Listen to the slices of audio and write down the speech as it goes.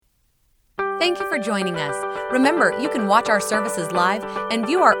Thank you for joining us. Remember, you can watch our services live and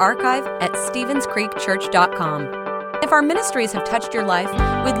view our archive at StevensCreekChurch.com. If our ministries have touched your life,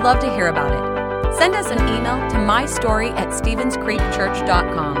 we'd love to hear about it. Send us an email to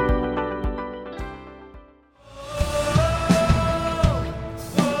mystory@StevensCreekChurch.com.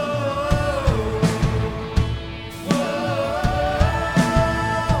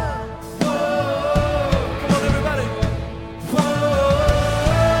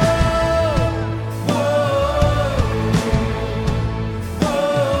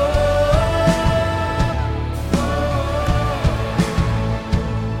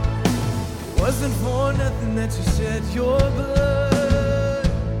 Wasn't for nothing that you shed your blood.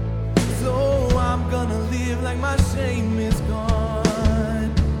 So I'm gonna live like my shame is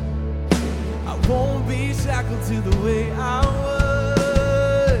gone. I won't be shackled to the way I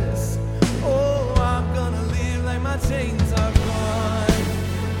was. Oh, I'm gonna live like my chains are gone,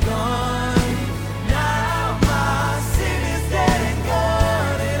 gone. Now my sin is dead and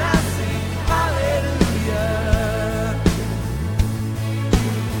gone, and I sing hallelujah.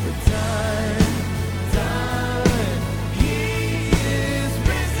 The time, He is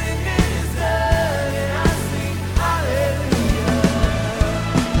risen and is done, and I sing hallelujah.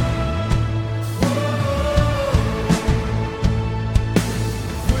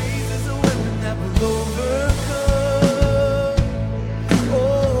 Praise is a weapon that will overcome.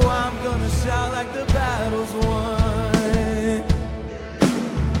 Oh, I'm gonna shout like the battle's won.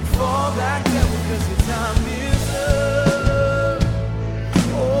 Fall back, devil, 'cause your time is up.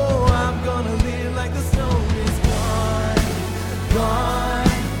 Oh, I'm gonna live like the stone is gone, gone.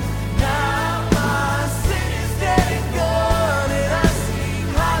 Now my sin is dead and gone, and I sing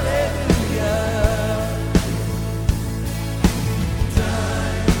hallelujah.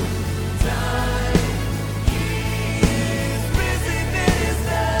 Time, He is risen and is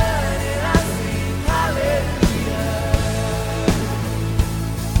done, and I sing hallelujah.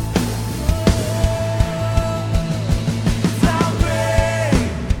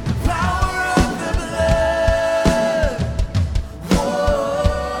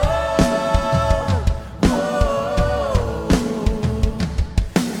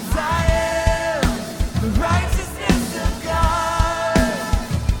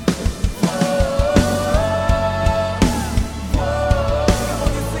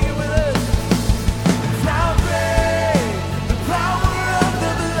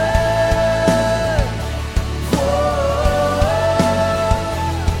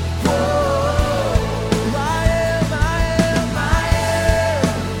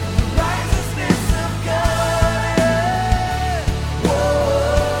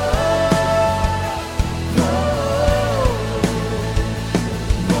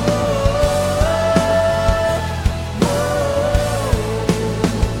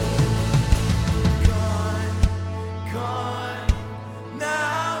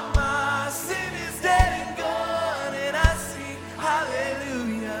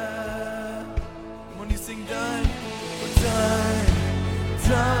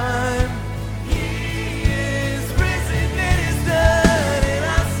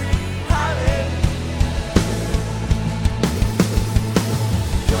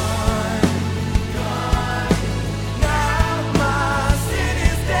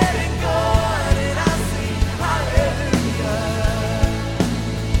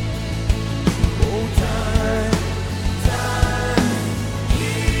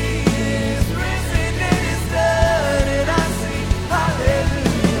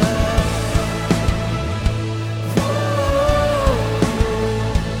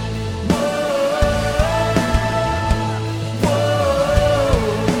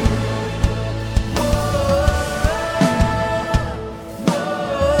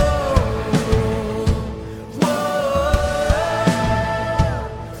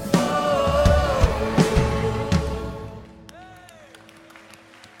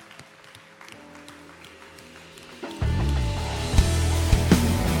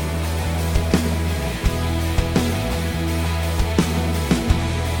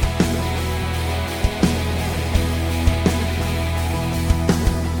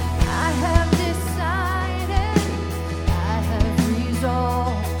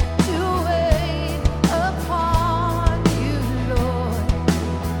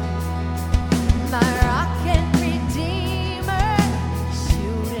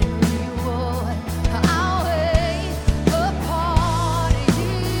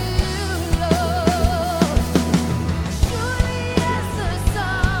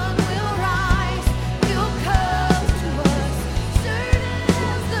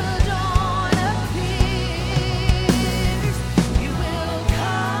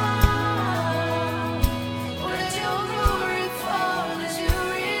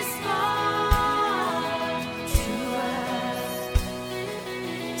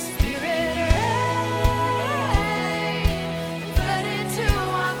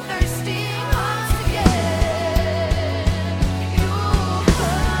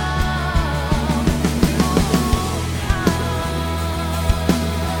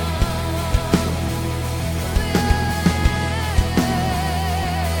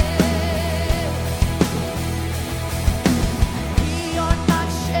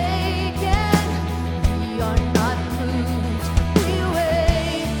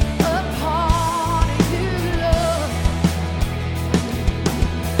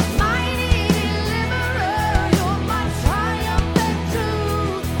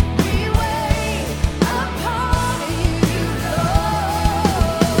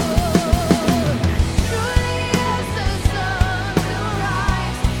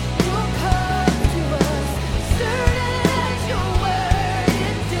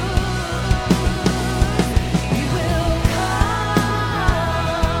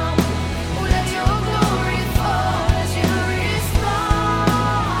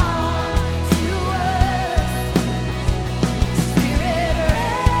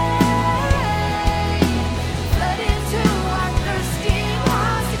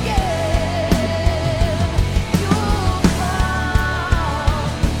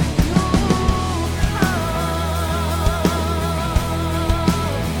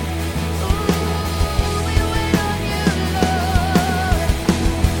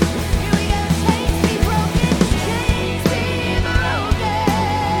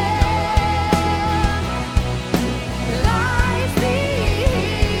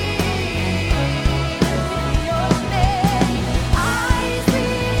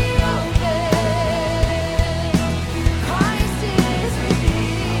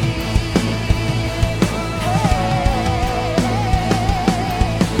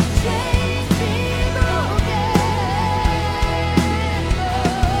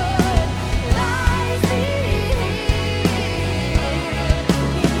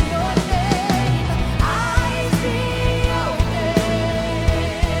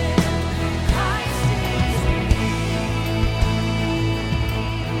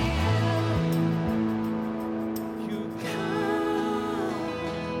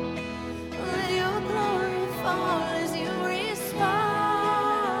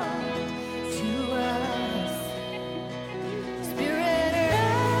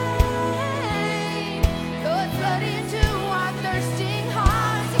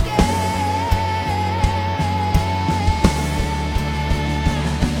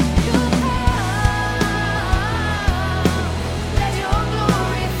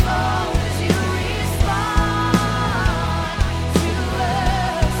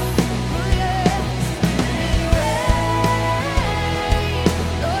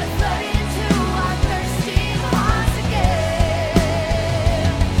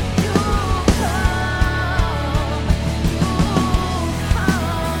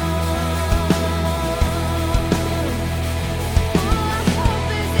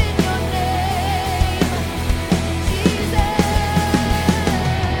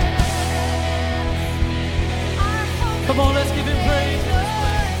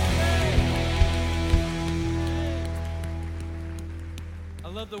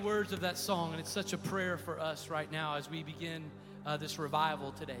 the words of that song, and it's such a prayer for us right now as we begin this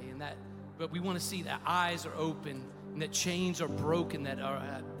revival today. But we want to see that eyes are open and that chains are broken that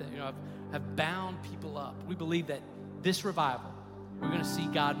have bound people up. We believe that this revival, we're going to see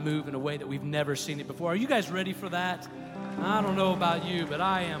God move in a way that we've never seen it before. Are you guys ready for that? I don't know about you, but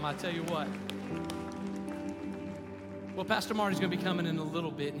I am. I tell you what. Well, Pastor Marty's going to be coming in a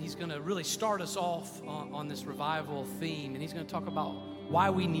little bit, and he's going to really start us off on this revival theme, and he's going to talk about why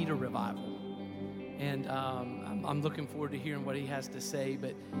we need a revival. And I'm looking forward to hearing what he has to say.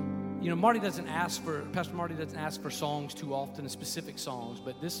 But, Pastor Marty doesn't ask for songs too often, specific songs.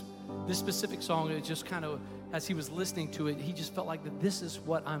 But this specific song, it just kind of, as he was listening to it, he just felt like that this is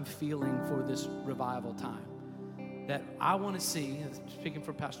what I'm feeling for this revival time. That I want to see, speaking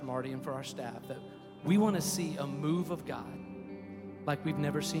for Pastor Marty and for our staff, that we want to see a move of God like we've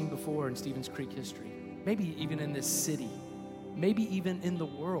never seen before in Stevens Creek history. Maybe even in this city. Maybe even in the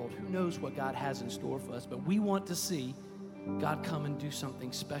world. Who knows what God has in store for us. But we want to see God come and do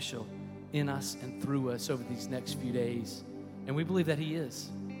something special in us and through us over these next few days. And we believe that he is.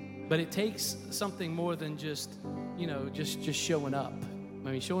 But it takes something more than just showing up.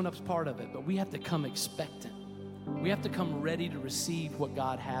 I mean, showing up's part of it, but we have to come expectant. We have to come ready to receive what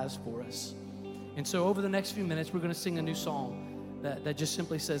God has for us. And so over the next few minutes, we're going to sing a new song that just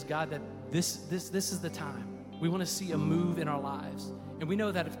simply says, God, that this is the time. We want to see a move in our lives. And we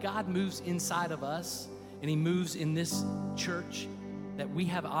know that if God moves inside of us and he moves in this church, that we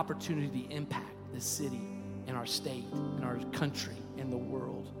have an opportunity to impact this city and our state and our country and the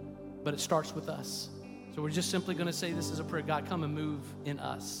world. But it starts with us. So we're just simply going to say this is a prayer. God, come and move in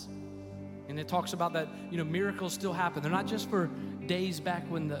us. And it talks about that, miracles still happen. They're not just for days back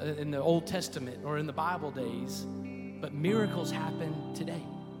when in the Old Testament or in the Bible days, but miracles happen today.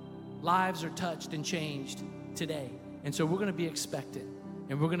 Lives are touched and changed today. And so we're going to be expectant,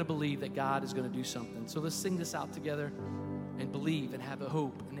 and we're going to believe that God is going to do something. So let's sing this out together and believe and have a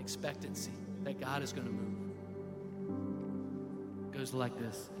hope and expectancy that God is going to move. It goes like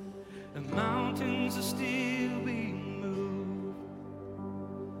this. The mountains are still being moved,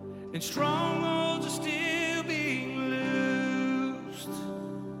 and strongholds are still being loosed.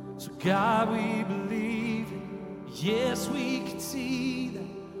 So God, we believe, yes, we can see that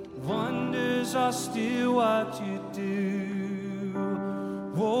wonders are still what you do.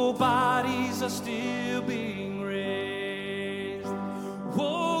 Oh, bodies are still being raised.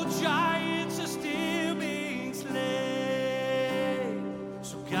 Oh, giants are still being slain.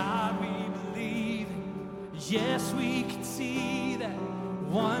 So God, we believe, yes, we can see that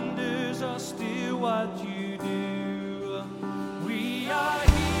wonders are still what you do. We are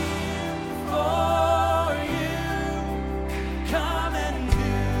here for you. Come and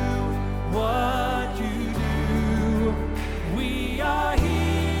do what you do. We are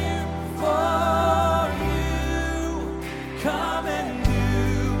here for you. Come and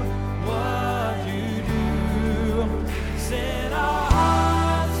do what you do. Set our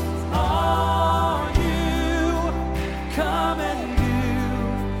hearts on you. Come and do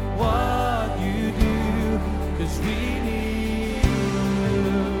what you do, 'cause we need you.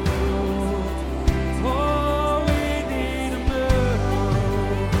 Oh, we need a move.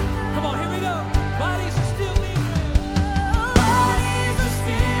 Come on, here we go. Bodies are still being raised. Bodies are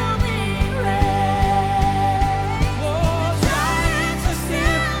still being raised. Oh, giants are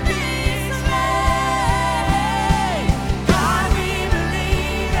still being slain. God, we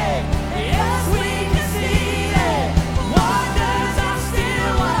believe it. Yes, we can see it. Wonders are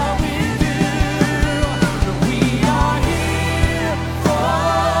still what we do. We are here for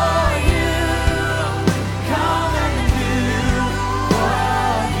you. Come and do what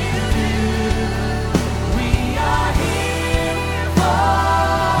you do. We are here for you. Come and do what you do.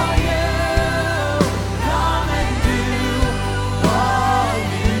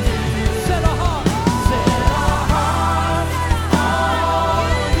 Set our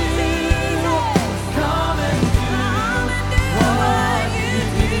hearts on you. Come and do what you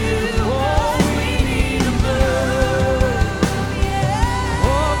do. Oh, we need a move.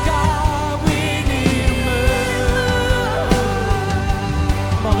 Oh, God, we need a move.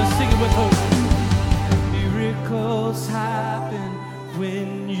 Come on, let's sing it with hope. Miracles happen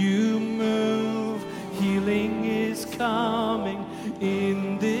when you move. Healing is coming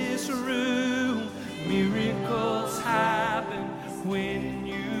in this room. Miracles happen when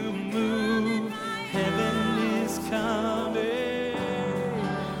you move. Heaven is coming.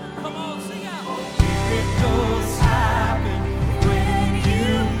 Come on, sing out. Miracles happen when you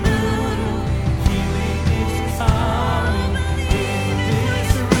move. Healing is coming in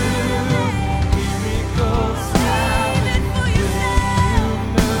this room. Miracles happen when you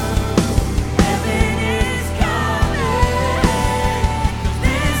move.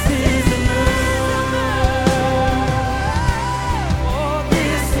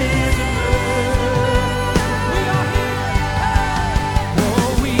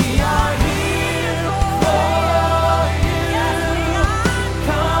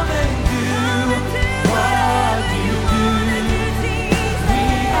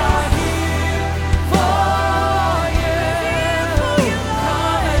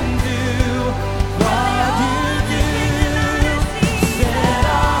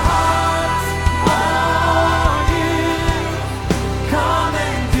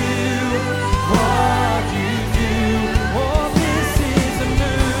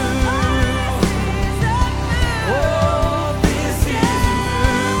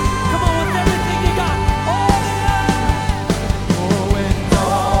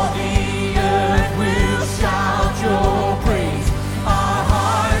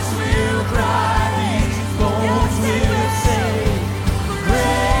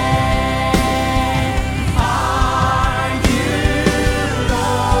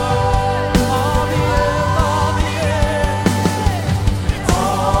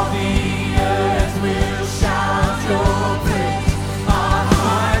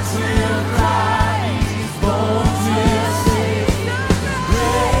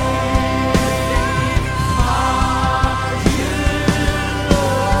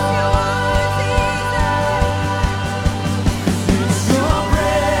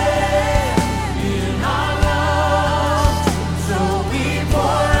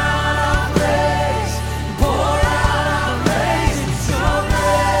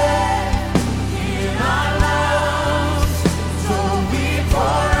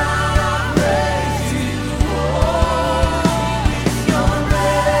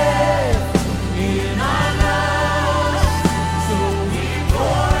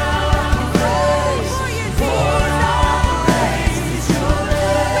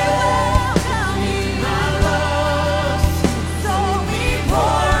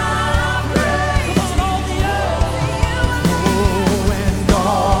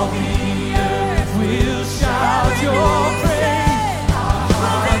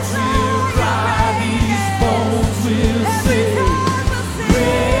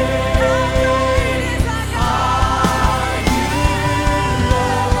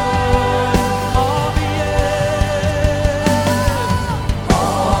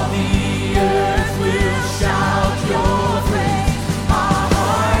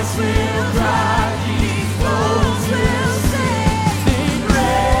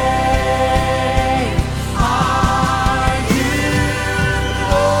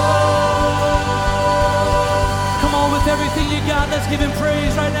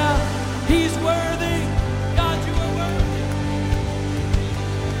 praise right now. He's worthy. God, you are worthy.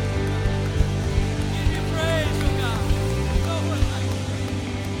 Give you praise, oh God. No one like you.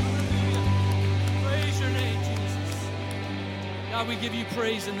 Hallelujah. Praise your name, Jesus. God, we give you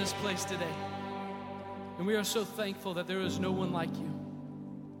praise in this place today. And we are so thankful that there is no one like you.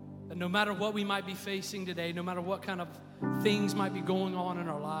 That no matter what we might be facing today, no matter what kind of things might be going on in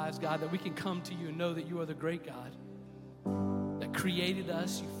our lives, God, that we can come to you and know that you are the great God that created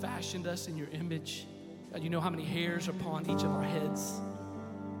us, you fashioned us in your image. God, you know how many hairs are upon each of our heads.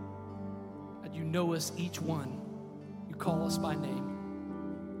 God, you know us each one. You call us by name.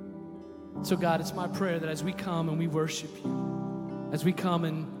 So God, it's my prayer that as we come and we worship you, as we come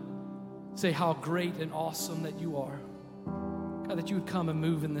and say how great and awesome that you are, God, that you would come and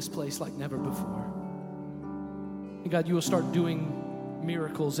move in this place like never before. And God, you will start doing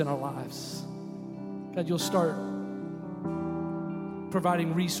miracles in our lives. God, you'll start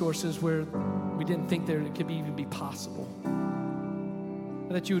providing resources where we didn't think there it could even be possible.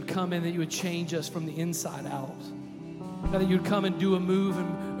 God, that you would come in, that you would change us from the inside out. God, that you would come and do a move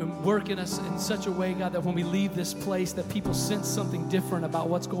and work in us in such a way, God, that when we leave this place, that people sense something different about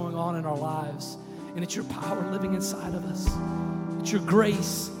what's going on in our lives. And it's your power living inside of us. It's your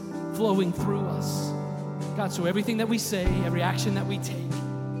grace flowing through us. God, so everything that we say, every action that we take,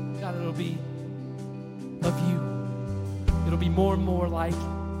 God, it'll be of you. It'll be more and more like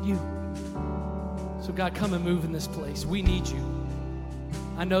you. So God, come and move in this place. We need you.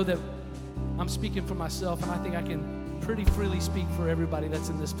 I know that I'm speaking for myself, and I think I can pretty freely speak for everybody that's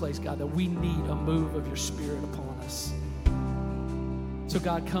in this place, God, that we need a move of your Spirit upon us. So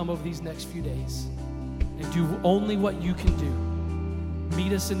God, come over these next few days and do only what you can do.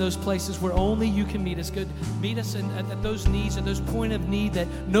 Meet us in those places where only you can meet us. Good. Meet us at those needs, at those point of need that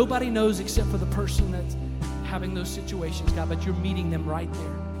nobody knows except for the person that's having those situations, God, but you're meeting them right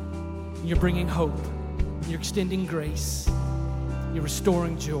there. And you're bringing hope. You're extending grace. You're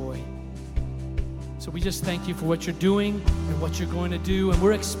restoring joy. So we just thank you for what you're doing and what you're going to do. And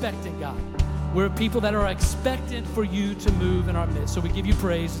we're expecting, God. We're people that are expectant for you to move in our midst. So we give you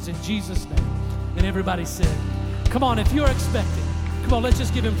praise. It's in Jesus' name. And everybody said, come on, if you're expecting, come on, let's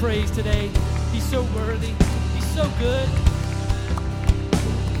just give him praise today. He's so worthy. He's so good.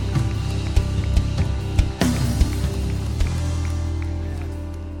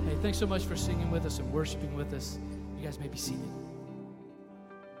 Hey, thanks so much for singing with us and worshiping with us. You guys may be seated.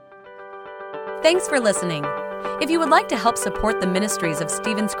 Thanks for listening. If you would like to help support the ministries of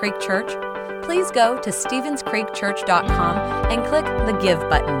Stevens Creek Church, please go to StevensCreekChurch.com and click the Give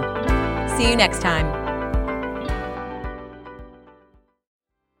button. See you next time.